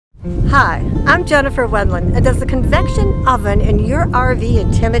Hi, I'm Jennifer Wendland, and does the convection oven in your RV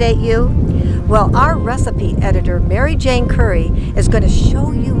intimidate you? Well, our recipe editor, Mary Jane Curry, is going to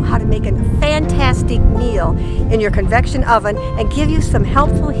show you how to make a fantastic meal in your convection oven and give you some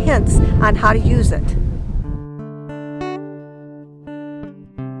helpful hints on how to use it.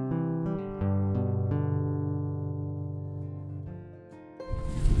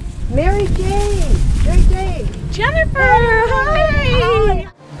 Mary Jane! Mary Jane! Jennifer! Hi!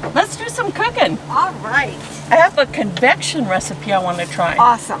 Let's do some cooking. All right. I have a convection recipe I want to try.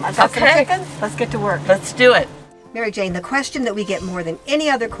 Awesome. I've got some chicken. Let's get to work. Let's do it. Mary Jane, the question that we get more than any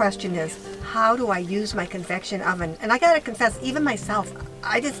other question is, how do I use my convection oven? And I gotta confess, even myself,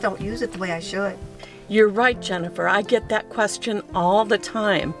 I just don't use it the way I should. You're right, Jennifer. I get that question all the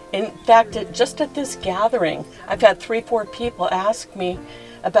time. In fact, just at this gathering, I've had 3-4 people ask me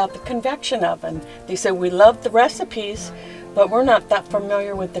about the convection oven. They say, we love the recipes, but we're not that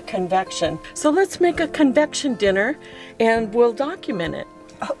familiar with the convection. So let's make a convection dinner and we'll document it.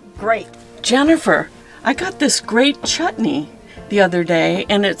 Oh, great. Jennifer, I got this great chutney the other day,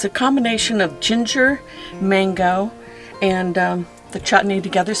 and it's a combination of ginger, mango, and the chutney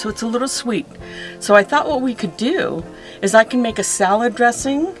together, so it's a little sweet. So I thought what we could do is I can make a salad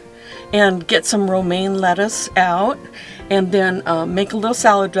dressing and get some romaine lettuce out, and then make a little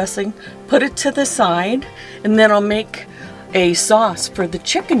salad dressing, put it to the side, and then I'll make a sauce for the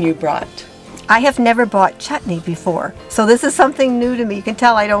chicken you brought. I have never bought chutney before, so this is something new to me. You can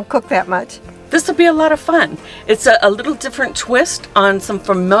tell I don't cook that much. This will be a lot of fun. It's a little different twist on some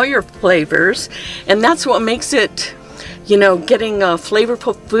familiar flavors, and that's what makes it, you know, getting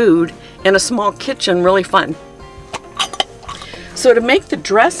flavorful food in a small kitchen really fun. So to make the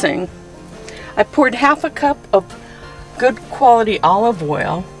dressing, I poured half a cup of good quality olive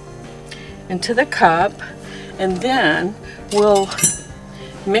oil into the cup, and then we'll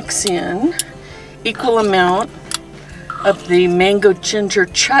mix in equal amount of the mango ginger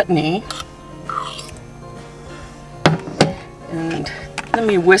chutney. And let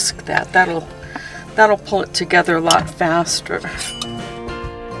me whisk that. That'll pull it together a lot faster.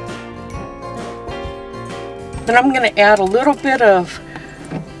 Then I'm going to add a little bit of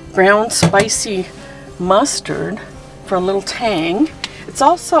ground spicy mustard for a little tang. It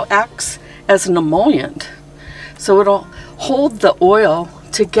also acts as an emollient, so it'll hold the oil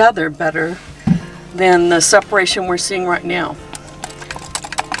together better than the separation we're seeing right now.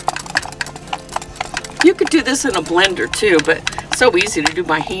 You could do this in a blender too, but it's so easy to do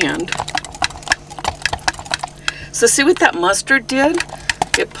by hand. So see what that mustard did?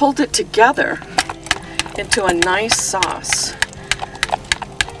 It pulled it together into a nice sauce.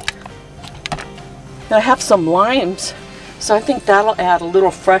 Now I have some limes, so I think that'll add a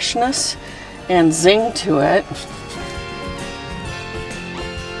little freshness and zing to it.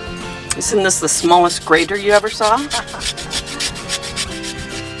 Isn't this the smallest grater you ever saw? I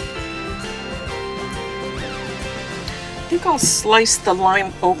think I'll slice the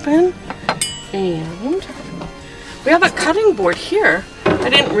lime open, and we have a cutting board here. I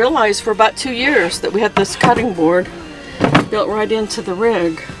didn't realize for about 2 years that we had this cutting board built right into the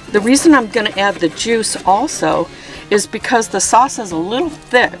rig. The reason I'm going to add the juice also is because the sauce is a little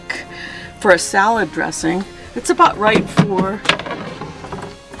thick for a salad dressing. It's about right for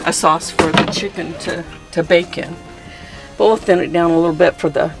a sauce for the chicken to bake in. But we'll thin it down a little bit for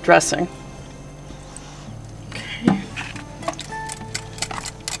the dressing.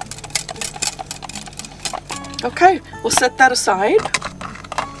 Okay, we'll set that aside.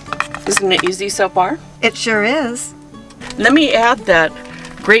 Isn't it easy so far? It sure is. Let me add that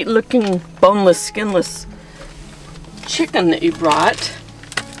great looking boneless, skinless chicken that you brought.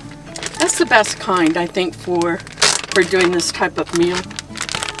 That's the best kind, I think, for doing this type of meal.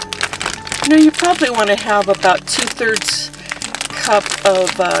 You know, you probably want to have about 2/3 cup of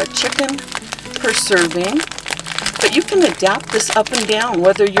chicken per serving, but you can adapt this up and down,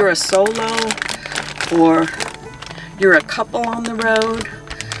 whether you're a solo or you're a couple on the road,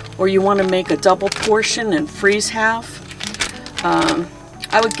 or you want to make a double portion and freeze half.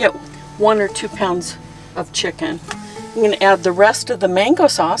 I would get 1 or 2 pounds of chicken. I'm going to add the rest of the mango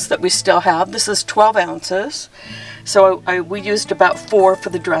sauce that we still have. This is 12 ounces. So we used about 4 for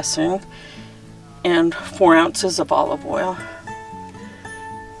the dressing and 4 ounces of olive oil.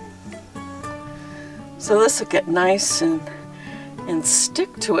 So this will get nice and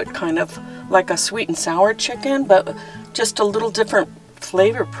stick to it, kind of like a sweet and sour chicken, but just a little different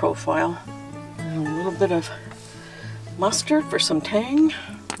flavor profile. And a little bit of mustard for some tang.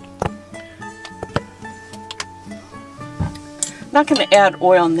 Not going to add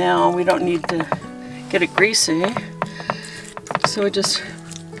oil now. We don't need to get it greasy. So we just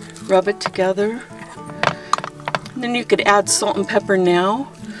rub it together. And then you could add salt and pepper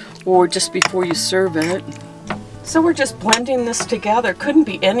now, or just before you serve it. So we're just blending this together. Couldn't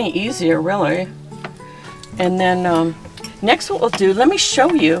be any easier, really. And then next what we'll do, let me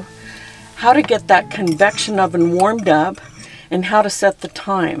show you how to get that convection oven warmed up and how to set the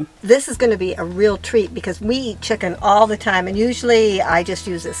time. This is going to be a real treat because we eat chicken all the time, and usually I just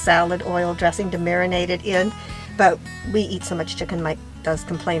use a salad oil dressing to marinate it in, but we eat so much chicken, Mike does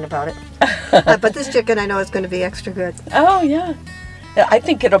complain about it. But this chicken I know is going to be extra good. Oh yeah, I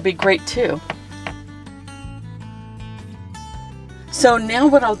think it'll be great too. So now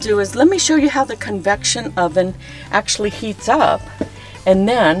what I'll do is let me show you how the convection oven actually heats up, and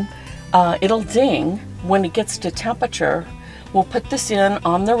then it'll ding when it gets to temperature. We'll put this in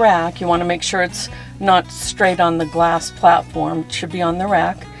on the rack. You want to make sure it's not straight on the glass platform. It should be on the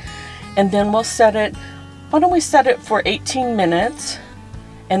rack. And then we'll set it, why don't we set it for 18 minutes,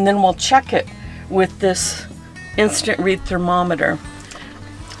 and then we'll check it with this instant read thermometer.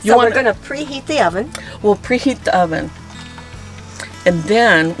 So we're going to preheat the oven. We'll preheat the oven. And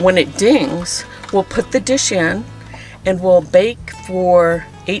then when it dings, we'll put the dish in and we'll bake for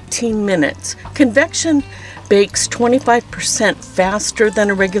 18 minutes. Convection bakes 25% faster than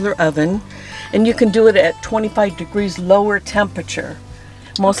a regular oven, and you can do it at 25 degrees lower temperature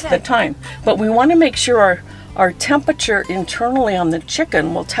most of the time. But we want to make sure our temperature internally on the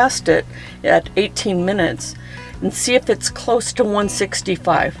chicken, we'll test it at 18 minutes and see if it's close to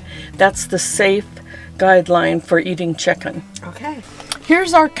 165. That's the safe guideline for eating chicken. Okay.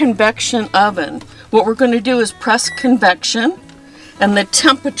 Here's our convection oven. What we're going to do is press convection and the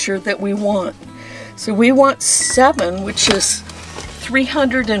temperature that we want. So we want 7, which is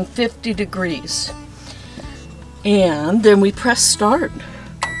 350 degrees. And then we press start.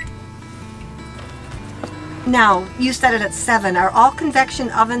 Now, you set it at 7. Are all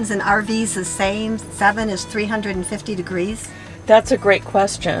convection ovens and RVs the same? 7 is 350 degrees? That's a great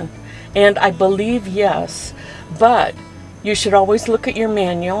question. And I believe yes, but you should always look at your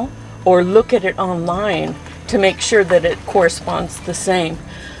manual or look at it online to make sure that it corresponds the same.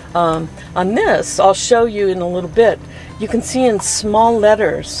 On this, I'll show you in a little bit, you can see in small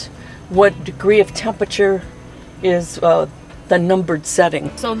letters what degree of temperature is the numbered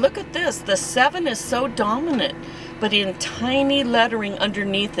setting. So look at this, the 7 is so dominant, but in tiny lettering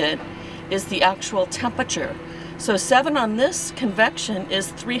underneath it is the actual temperature. So 7 on this convection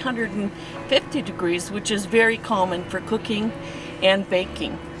is 350 degrees, which is very common for cooking and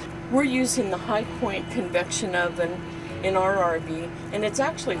baking. We're using the High Point convection oven in our RV, and it's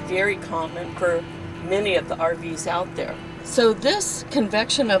actually very common for many of the RVs out there. So this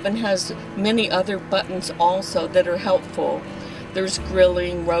convection oven has many other buttons also that are helpful. There's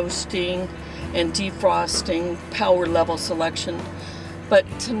grilling, roasting, and defrosting, power level selection. But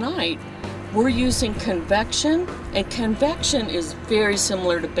tonight, we're using convection, and convection is very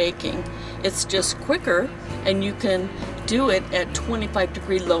similar to baking. It's just quicker, and you can do it at 25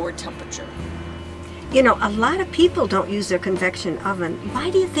 degree lower temperature. You know, a lot of people don't use their convection oven. Why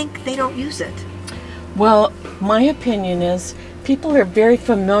do you think they don't use it? Well, my opinion is people are very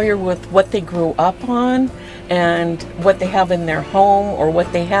familiar with what they grew up on and what they have in their home or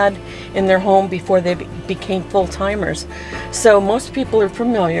what they had in their home before they became full-timers. So most people are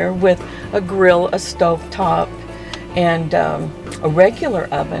familiar with a grill, a stovetop, and a regular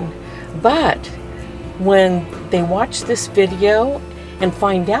oven. But when they watch this video and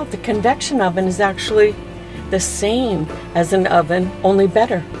find out the convection oven is actually the same as an oven, only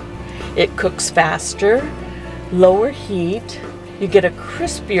better. It cooks faster, lower heat, you get a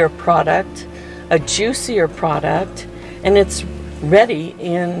crispier product, a juicier product, and it's ready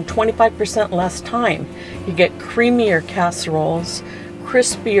in 25% less time. You get creamier casseroles,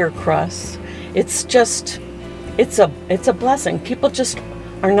 crispier crusts. It's just, it's a blessing. People just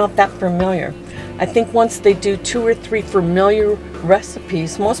are not that familiar. I think once they do 2 or 3 familiar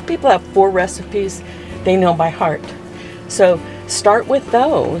recipes, most people have 4 recipes they know by heart. So start with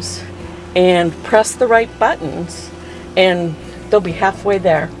those and press the right buttons and they'll be halfway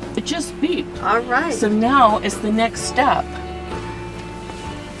there. It just beeped. All right. So now is the next step.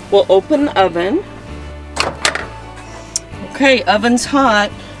 We'll open the oven. Okay, oven's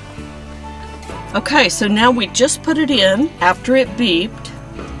hot. Okay, so now we just put it in after it beeped.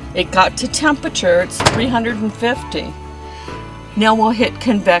 It got to temperature, it's 350. Now we'll hit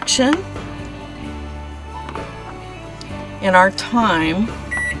convection. And our time,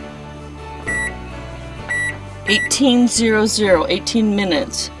 18:00, 18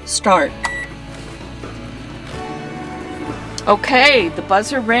 minutes, start. Okay, the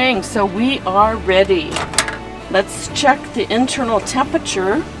buzzer rang, so we are ready. Let's check the internal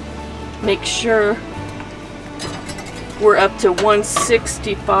temperature. make sure we're up to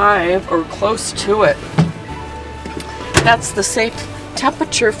 165 or close to it. That's the safe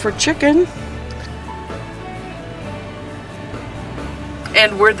temperature for chicken.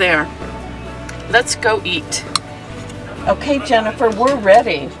 And we're there. Let's go eat. Okay, Jennifer, we're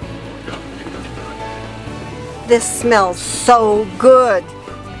ready. This smells so good.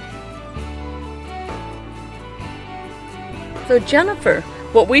 So Jennifer,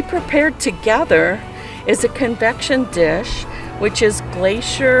 what we prepared together is a convection dish, which is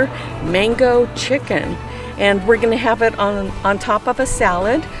Glacier Mango Chicken. And we're gonna have it on top of a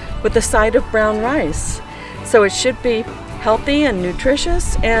salad with a side of brown rice. So it should be healthy and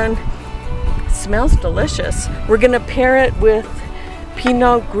nutritious and smells delicious. We're gonna pair it with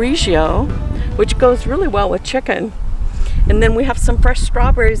Pinot Grigio, which goes really well with chicken. And then we have some fresh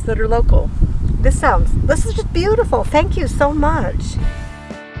strawberries that are local. This is just beautiful. Thank you so much.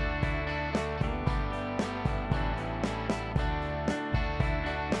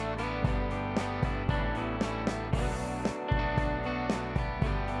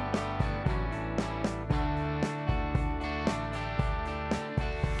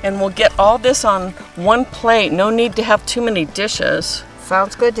 And we'll get all this on one plate. No need to have too many dishes.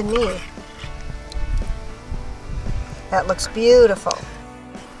 Sounds good to me. That looks beautiful.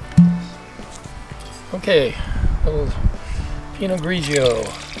 Okay, a little Pinot Grigio.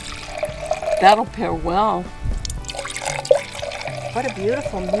 That'll pair well. What a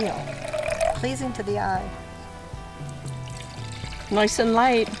beautiful meal. Pleasing to the eye. Nice and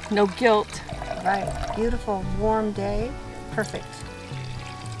light, no guilt. Right, beautiful warm day. Perfect.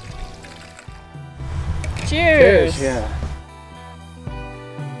 Cheers. Cheers, yeah.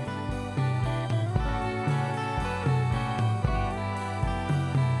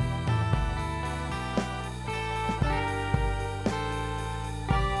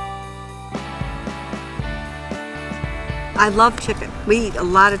 I love chicken. We eat a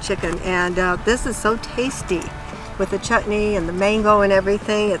lot of chicken, and this is so tasty with the chutney and the mango and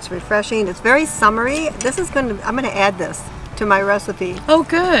everything. It's refreshing. It's very summery. I'm gonna add this to my recipe. Oh,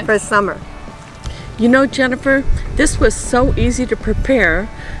 good. For summer. You know, Jennifer, this was so easy to prepare.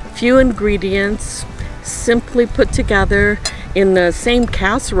 Few ingredients, simply put together in the same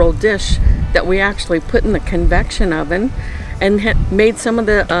casserole dish that we actually put in the convection oven, and made some of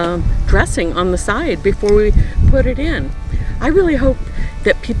the dressing on the side before we put it in. I really hope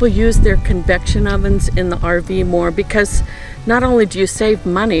that people use their convection ovens in the RV more, because not only do you save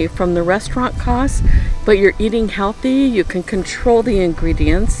money from the restaurant costs, but you're eating healthy, you can control the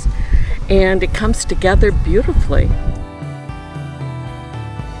ingredients, and it comes together beautifully.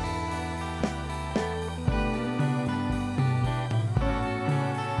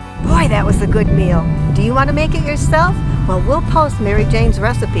 Boy, that was a good meal. Do you want to make it yourself? Well, we'll post Mary Jane's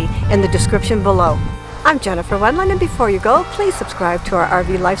recipe in the description below. I'm Jennifer Wendland, and before you go, please subscribe to our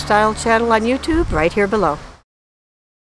RV Lifestyle channel on YouTube right here below.